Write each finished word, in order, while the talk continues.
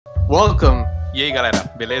Welcome! E aí, galera,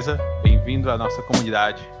 beleza? Bem-vindo à nossa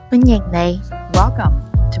comunidade. Welcome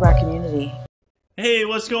to our community. Hey,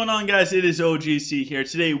 what's going on, guys? It is OGC here.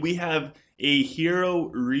 Today we have a hero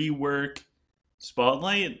rework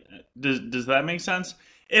spotlight. Does that make sense?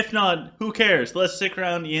 If not, who cares? Let's stick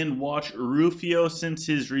around and watch Rufio since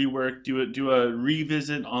his rework. Do a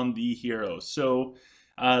revisit on the hero. So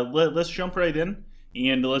let's jump right in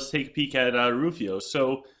and let's take a peek at Rufio.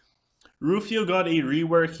 So Rufio got a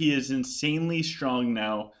rework. He is insanely strong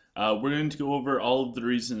now. We're going to go over all of the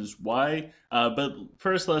reasons why, but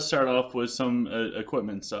first let's start off with some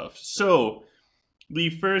equipment stuff. So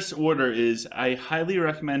the first order is I highly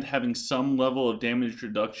recommend having some level of damage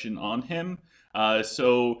reduction on him.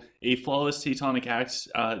 So a flawless Tectonic Axe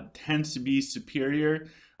tends to be superior.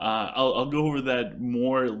 I'll go over that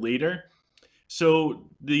more later. So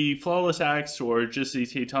the Flawless Axe or just the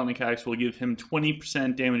Tectonic Axe will give him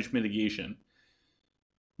 20% damage mitigation.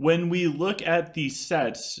 When we look at the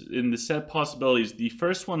sets, in the set possibilities, the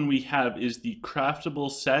first one we have is the craftable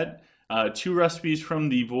set. 2 recipes from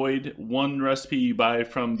the Void, 1 recipe you buy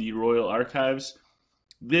from the Royal Archives.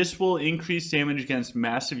 This will increase damage against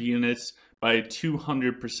massive units by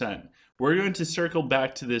 200%. We're going to circle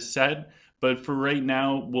back to this set, but for right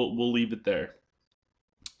now, we'll leave it there.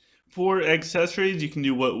 For accessories, you can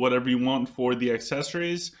do whatever you want for the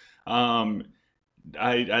accessories. I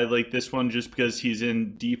like this one just because he's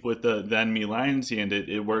in deep with the enemy lines and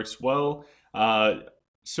it works well.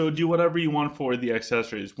 So do whatever you want for the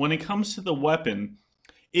accessories. When it comes to the weapon,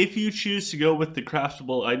 if you choose to go with the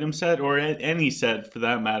craftable item set, or any set for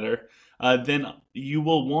that matter, then you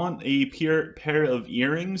will want a pair of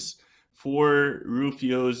earrings for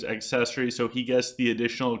Rufio's accessory so he gets the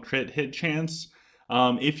additional crit hit chance.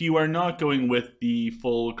 If you are not going with the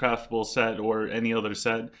full craftable set or any other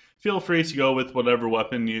set, feel free to go with whatever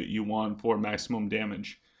weapon you want for maximum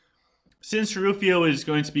damage. Since Rufio is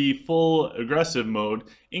going to be full aggressive mode,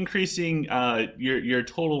 increasing your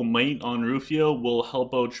total might on Rufio will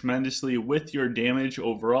help out tremendously with your damage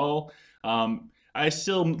overall. I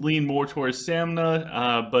still lean more towards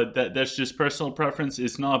stamina, but that's just personal preference.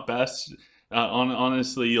 It's not best.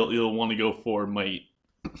 Honestly, you'll want to go for might.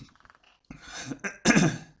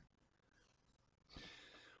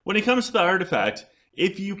 When it comes to the artifact,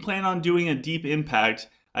 if you plan on doing a deep impact,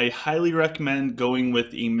 I highly recommend going with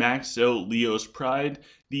a maxed out Leo's Pride.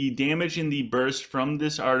 The damage in the burst from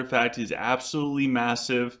this artifact is absolutely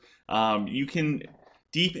massive. You can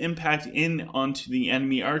deep impact in onto the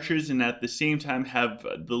enemy archers and at the same time have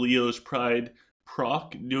the Leo's Pride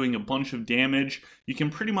proc doing a bunch of damage. You can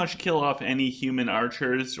pretty much kill off any human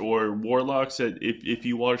archers or warlocks. If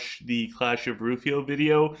you watch the Clash of Rufio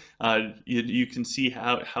video, you can see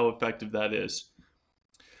how effective that is.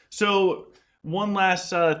 So one last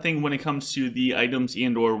thing when it comes to the items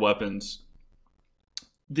and or weapons.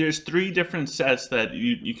 There's 3 different sets that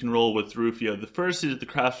you can roll with Rufio. The first is the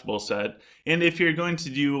craftable set, and if you're going to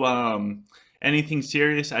do anything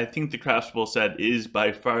serious, I think the craftable set is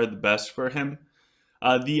by far the best for him.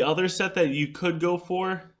 The other set that you could go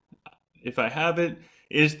for, if I have it,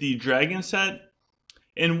 is the Dragon set.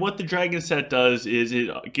 And what the Dragon set does is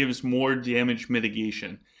it gives more damage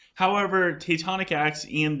mitigation. However, Tectonic Axe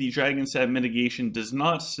and the Dragon set mitigation does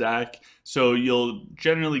not stack, so you'll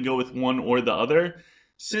generally go with one or the other.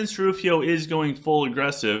 Since Rufio is going full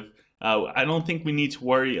aggressive, I don't think we need to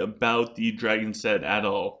worry about the Dragon set at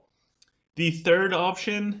all. The third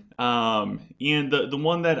option, and the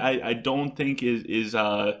one that I don't think is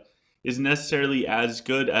necessarily as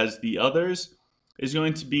good as the others, is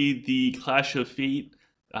going to be the Clash of Fate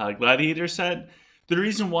Gladiator set. The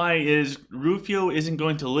reason why is Rufio isn't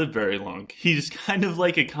going to live very long. He's kind of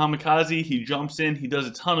like a kamikaze. He jumps in, he does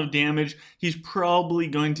a ton of damage. He's probably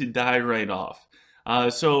going to die right off.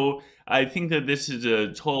 So I think that this is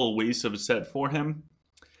a total waste of a set for him.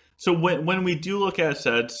 So when we do look at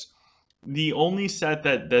sets, the only set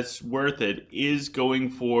that's worth it is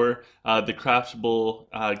going for the craftable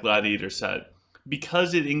Gladiator set,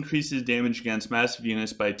 because it increases damage against massive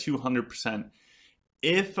units by 200%.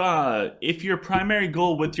 If your primary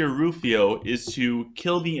goal with your Rufio is to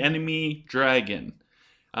kill the enemy dragon,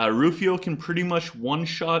 Rufio can pretty much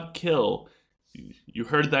one-shot kill, you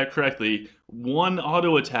heard that correctly, 1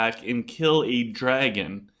 auto attack and kill a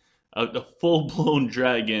dragon, a full-blown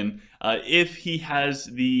dragon, if he has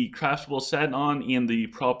the craftable set on and the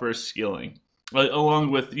proper skilling, along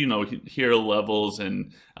with, hero levels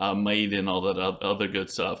and might and all that other good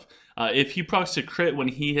stuff. If he procs a crit when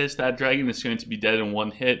he hits that dragon, it's going to be dead in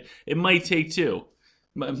 1 hit. It might take 2.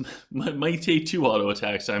 Might take 2 auto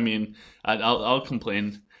attacks. I mean, I'll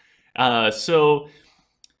complain. So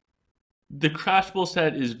The craftable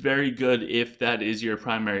set is very good if that is your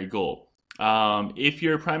primary goal. If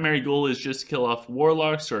your primary goal is just to kill off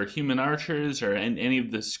warlocks or human archers or any of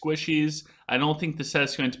the squishies, I don't think the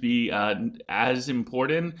set's going to be as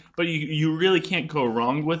important, but you really can't go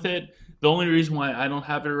wrong with it. The only reason why I don't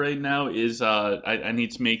have it right now is I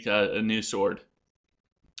need to make a new sword.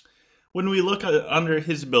 When we look under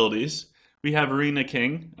his abilities, we have Arena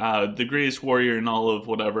King, the greatest warrior in all of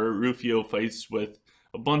whatever. Rufio fights with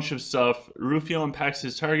a bunch of stuff. Rufio impacts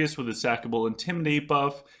his targets with a sackable Intimidate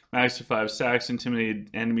buff. Max to 5 sacks, intimidated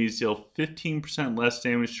enemies deal 15% less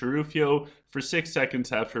damage to Rufio for 6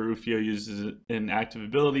 seconds after Rufio uses an active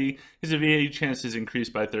ability. His evade chance is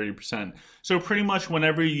increased by 30%. So pretty much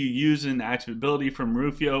whenever you use an active ability from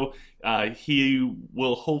Rufio, he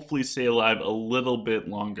will hopefully stay alive a little bit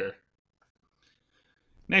longer.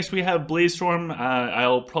 Next, we have Bladestorm.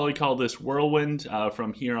 I'll probably call this Whirlwind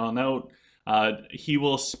from here on out. He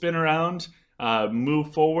will spin around,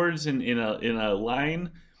 move forwards in a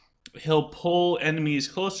line. He'll pull enemies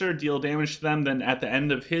closer, deal damage to them. Then at the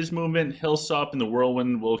end of his movement, he'll stop and the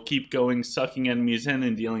Whirlwind will keep going, sucking enemies in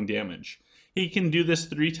and dealing damage. He can do this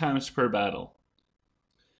 3 times per battle.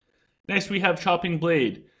 Next, we have Chopping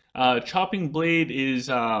Blade. Chopping Blade is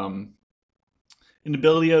an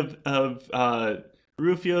ability of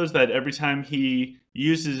Rufio's that every time he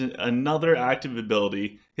uses another active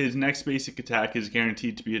ability, his next basic attack is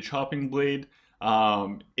guaranteed to be a Chopping Blade.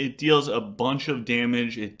 It deals a bunch of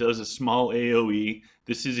damage. It does a small AoE.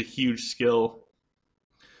 This is a huge skill.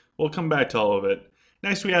 We'll come back to all of it.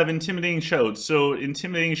 Next, we have Intimidating Shout. So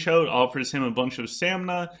Intimidating Shout offers him a bunch of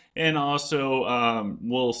stamina and also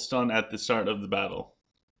will stun at the start of the battle.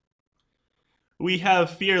 We have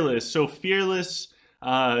Fearless. So Fearless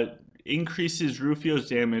increases Rufio's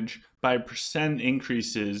damage by percent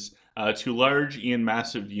increases to large and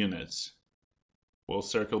massive units. We'll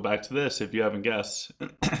circle back to this if you haven't guessed.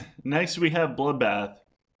 Next, we have Bloodbath.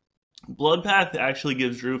 Bloodbath actually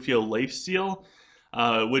gives Rufio Lifesteal,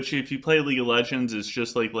 which if you play League of Legends, is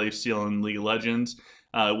just like Lifesteal in League of Legends.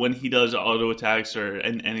 When he does auto attacks or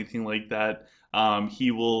anything like that,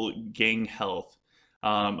 he will gain health.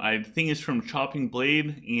 I think it's from Chopping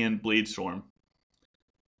Blade and Bladestorm.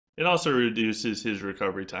 It also reduces his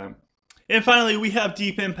recovery time. And finally, we have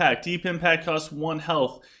Deep Impact. Deep Impact costs 1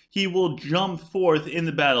 health. He will jump forth in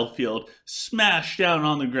the battlefield, smash down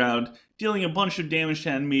on the ground, dealing a bunch of damage to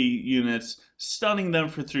enemy units, stunning them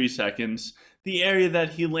for 3 seconds. The area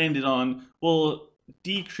that he landed on will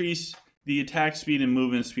decrease the attack speed and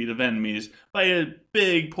movement speed of enemies by a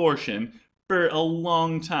big portion for a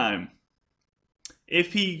long time.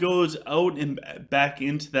 If he goes out and back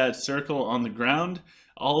into that circle on the ground,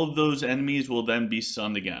 all of those enemies will then be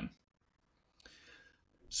stunned again.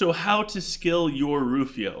 So how to skill your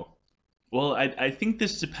Rufio? Well, I think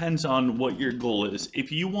this depends on what your goal is. If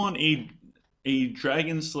you want a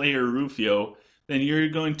Dragon Slayer Rufio, then you're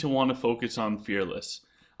going to want to focus on Fearless.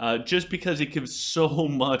 Just because it gives so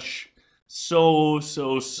much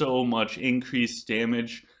increased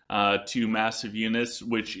damage to massive units,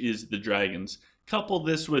 which is the dragons. Couple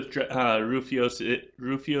this with Rufio's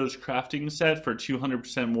crafting set for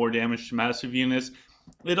 200% more damage to massive units.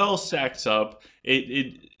 It all stacks up.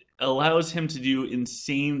 It allows him to do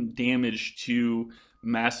insane damage to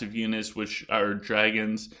massive units, which are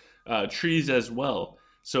dragons, trees as well.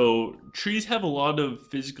 So trees have a lot of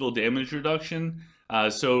physical damage reduction,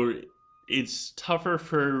 so it's tougher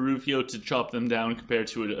for Rufio to chop them down compared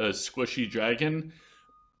to a squishy dragon,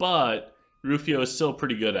 but Rufio is still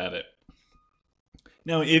pretty good at it.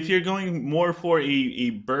 Now, if you're going more for a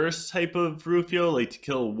burst type of Rufio, like to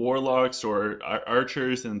kill warlocks or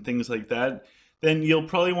archers and things like that, then you'll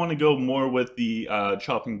probably want to go more with the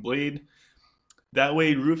Chopping Blade. That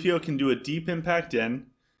way, Rufio can do a deep impact in,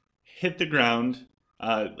 hit the ground,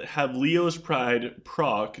 have Leo's Pride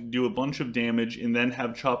proc, do a bunch of damage, and then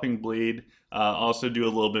have Chopping Blade also do a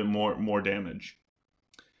little bit more damage.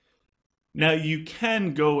 Now, you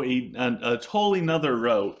can go a totally another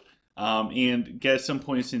route. And get some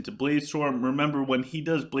points into Bladestorm. Remember, when he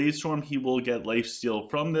does Bladestorm, he will get Lifesteal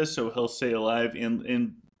from this, so he'll stay alive.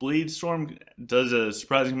 And Bladestorm does a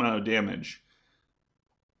surprising amount of damage.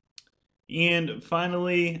 And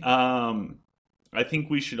finally, I think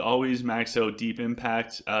we should always max out Deep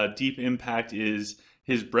Impact. Deep Impact is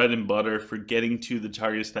his bread and butter for getting to the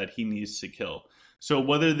targets that he needs to kill. So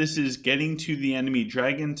whether this is getting to the enemy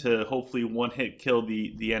dragon to hopefully one-hit kill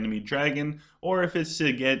the enemy dragon, or if it's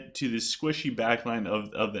to get to the squishy backline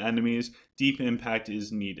of the enemies, Deep Impact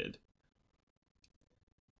is needed.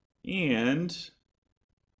 And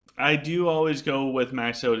I do always go with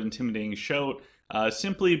max out Intimidating Shout,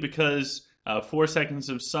 simply because 4 seconds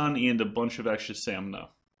of stun, and a bunch of extra stamina.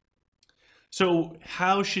 So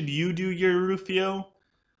how should you do your Rufio?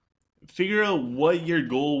 Figure out what your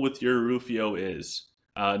goal with your Rufio is.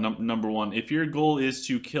 Number one, if your goal is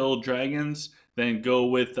to kill dragons, then go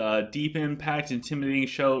with Deep Impact, Intimidating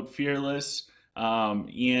Shout, Fearless,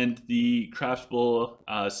 and the craftable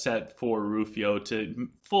set for Rufio to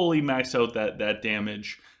fully max out that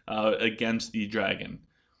damage against the dragon.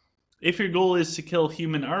 If your goal is to kill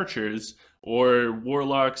human archers or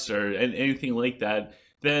warlocks or anything like that,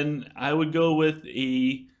 then I would go with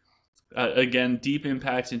again, Deep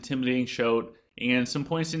Impact, Intimidating Shout, and some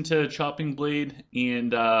points into Chopping Blade,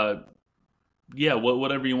 and yeah,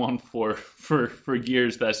 whatever you want for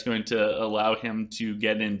gears that's going to allow him to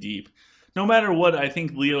get in deep. No matter what, I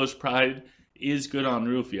think Leo's Pride is good on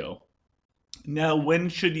Rufio. Now, when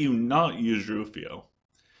should you not use Rufio?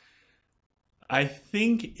 I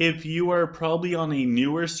think if you are probably on a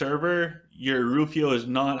newer server, your Rufio is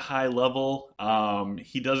not high level,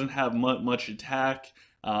 he doesn't have much attack,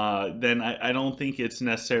 then I don't think it's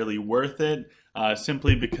necessarily worth it,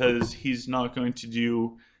 simply because he's not going to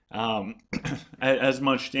do as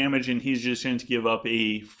much damage, and he's just going to give up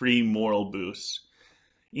a free moral boost.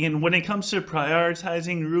 And when it comes to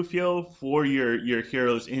prioritizing Rufio for your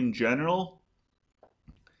heroes in general,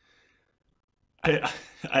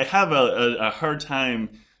 I have a hard time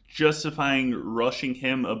justifying rushing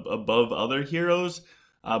him above other heroes,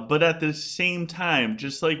 but at the same time,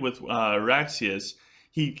 just like with Raxius,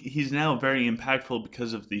 he's now very impactful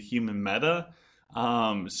because of the human meta.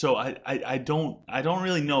 So I don't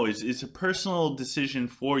really know. It's a personal decision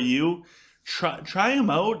for you. Try him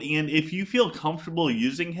out, and if you feel comfortable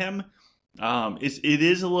using him, it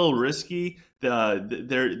is a little risky.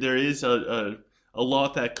 There is a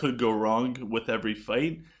lot that could go wrong with every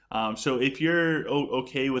fight. So if you're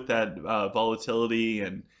okay with that volatility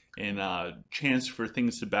and chance for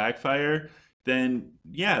things to backfire, then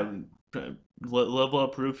yeah, level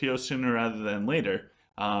up Rufio sooner rather than later.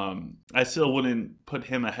 I still wouldn't put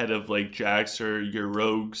him ahead of like Jax or your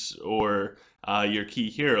rogues or your key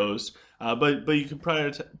heroes, but you can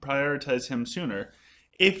prioritize him sooner.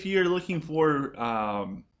 If you're looking for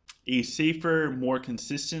a safer, more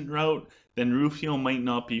consistent route, then Rufio might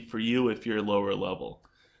not be for you if you're lower level.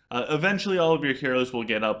 Eventually, all of your heroes will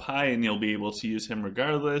get up high and you'll be able to use him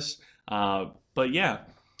regardless. But yeah,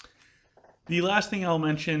 the last thing I'll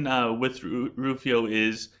mention with Rufio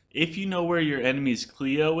is if you know where your enemy's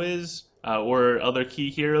Cleo is or other key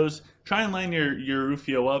heroes, try and line your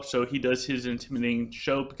Rufio up so he does his Intimidating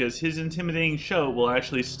Shout, because his Intimidating Shout will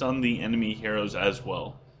actually stun the enemy heroes as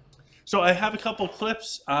well. So I have a couple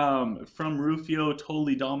clips from Rufio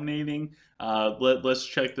totally dominating. Let's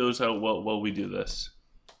check those out while we do this.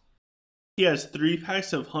 He has 3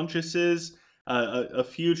 packs of Huntresses, a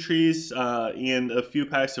few trees, and a few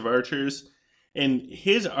packs of archers. And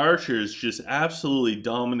his archers just absolutely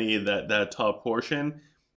dominated that top portion.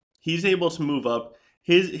 He's able to move up.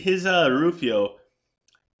 His Rufio,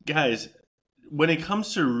 guys, when it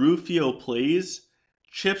comes to Rufio plays,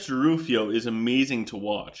 Chip's Rufio is amazing to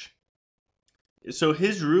watch. So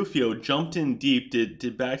his Rufio jumped in deep,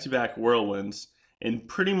 did back-to-back whirlwinds, and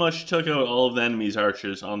pretty much took out all of the enemy's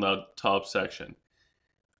archers on the top section.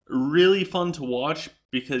 Really fun to watch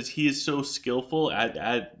because he is so skillful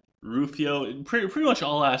at Rufio in pretty much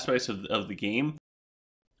all aspects of the game,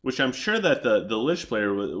 which I'm sure that the Lich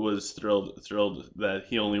player was thrilled that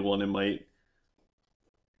he only won in Might.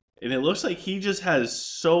 And it looks like he just has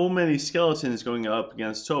so many skeletons going up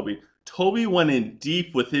against Toby. Toby went in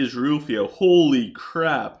deep with his Rufio. Holy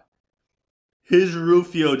crap. His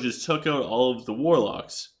Rufio just took out all of the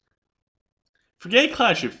warlocks. Forget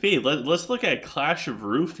Clash of Fate. Let's look at Clash of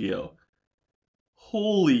Rufio.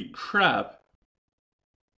 Holy crap.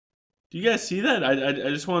 Do you guys see that? I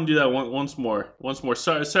just want to do that once more.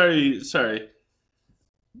 Sorry.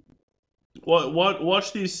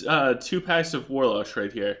 Watch these 2 packs of warlocks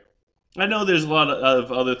right here. I know there's a lot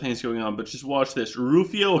of other things going on, but just watch this.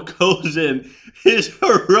 Rufio goes in, his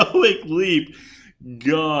heroic leap,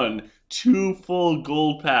 gone. 2 full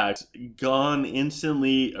gold packs, gone,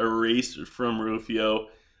 instantly erased from Rufio.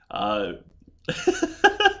 I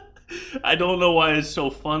don't know why it's so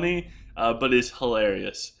funny, but it's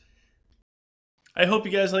hilarious. I hope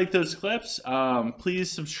you guys like those clips.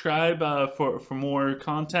 Please subscribe for more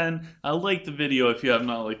content. Like the video if you have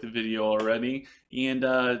not liked the video already. And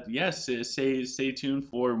yes, stay tuned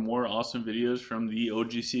for more awesome videos from the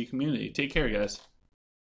OGC community. Take care, guys.